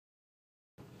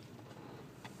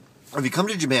if you come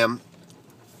to Japan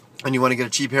and you want to get a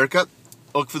cheap haircut,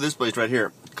 look for this place right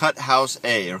here, Cut House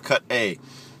A or Cut A.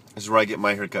 This is where I get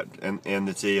my haircut, and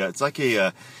it's like a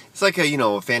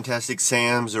a Fantastic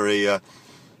Sam's or a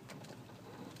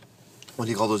what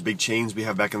do you call those big chains we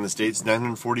have back in the States?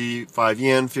 945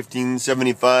 yen,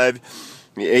 1575.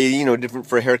 Different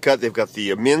for a haircut. They've got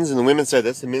the men's and the women's side.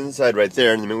 That's the men's side right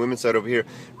there, and the women's side over here.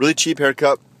 Really cheap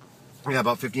haircut. Yeah,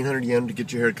 about 1,500 yen to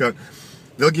get your haircut.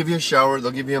 They'll give you a shower,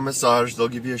 they'll give you a massage, they'll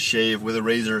give you a shave with a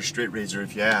razor, a straight razor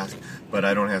if you ask. But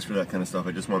I don't ask for that kind of stuff.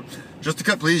 I just want a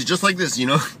cut, please, just like this,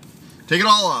 Take it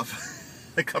all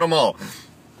off. I cut them all.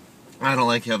 I don't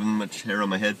like having much hair on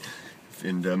my head,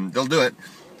 and they'll do it.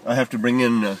 I have to bring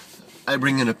in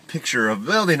a picture of,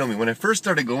 well, they know me. When I first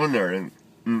started going there and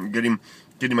getting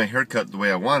my hair cut the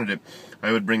way I wanted it,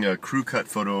 I would bring a crew cut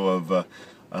photo of,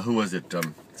 who was it,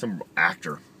 some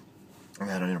actor.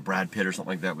 I don't know, Brad Pitt or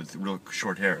something like that with real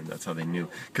short hair, and that's how they knew.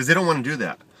 Because they don't want to do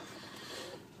that.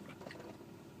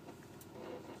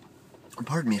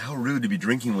 Pardon me, how rude to be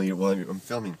drinking while I'm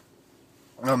filming.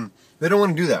 They don't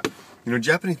want to do that.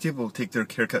 Japanese people take their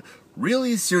haircut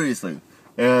really seriously.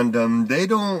 And they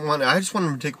don't want, I just want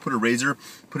them to put a razor,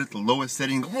 put it at the lowest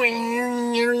setting,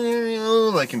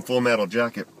 like in Full Metal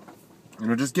Jacket.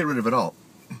 Just get rid of it all.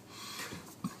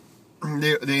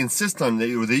 They insist on, they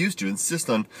used to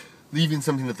insist on leaving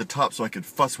something at the top so I could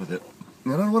fuss with it.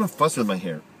 And I don't want to fuss with my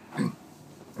hair.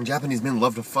 Japanese men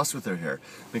love to fuss with their hair.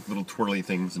 Make little twirly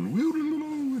things and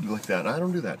like that. I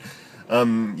don't do that.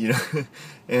 And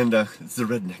it's the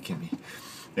redneck in me.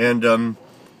 And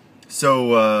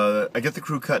so I get the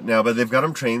crew cut now, but they've got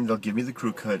them trained. They'll give me the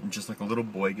crew cut, just like a little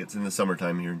boy gets in the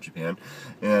summertime here in Japan,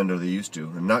 or they used to,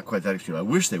 and not quite that extreme. I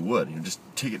wish they would. Just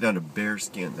take it down to bare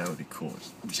skin. That would be cool.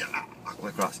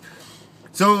 Across.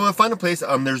 So find a place.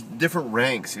 There's different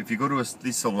ranks. If you go to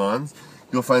these salons,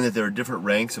 you'll find that there are different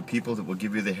ranks of people that will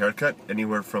give you the haircut.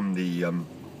 Anywhere from the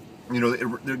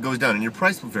it goes down, and your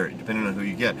price will vary depending on who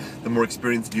you get. The more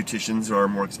experienced beauticians are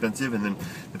more expensive, and then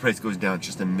the price goes down. It's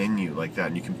just a menu like that,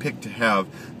 and you can pick to have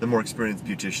the more experienced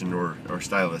beautician or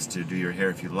stylist to do your hair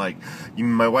if you like.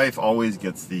 My wife always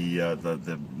gets the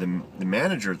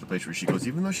manager at the place where she goes,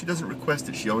 even though she doesn't request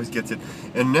it, she always gets it.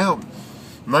 And now,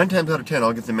 9 times out of 10,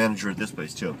 I'll get the manager at this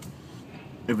place too,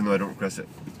 even though I don't request it.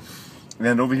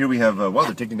 And over here we have, wow,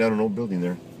 they're taking down an old building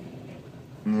there.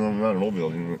 No, not an old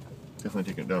building, but definitely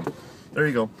taking it down. There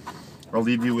you go. I'll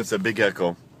leave you with a big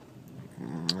echo.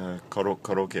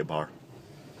 Karaoke bar.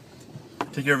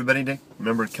 Take care, everybody, today.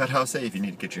 Remember, Cut House A if you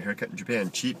need to get your hair cut in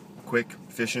Japan. Cheap, quick,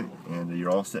 efficient, and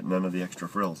you're all set. None of the extra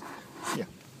frills. See ya.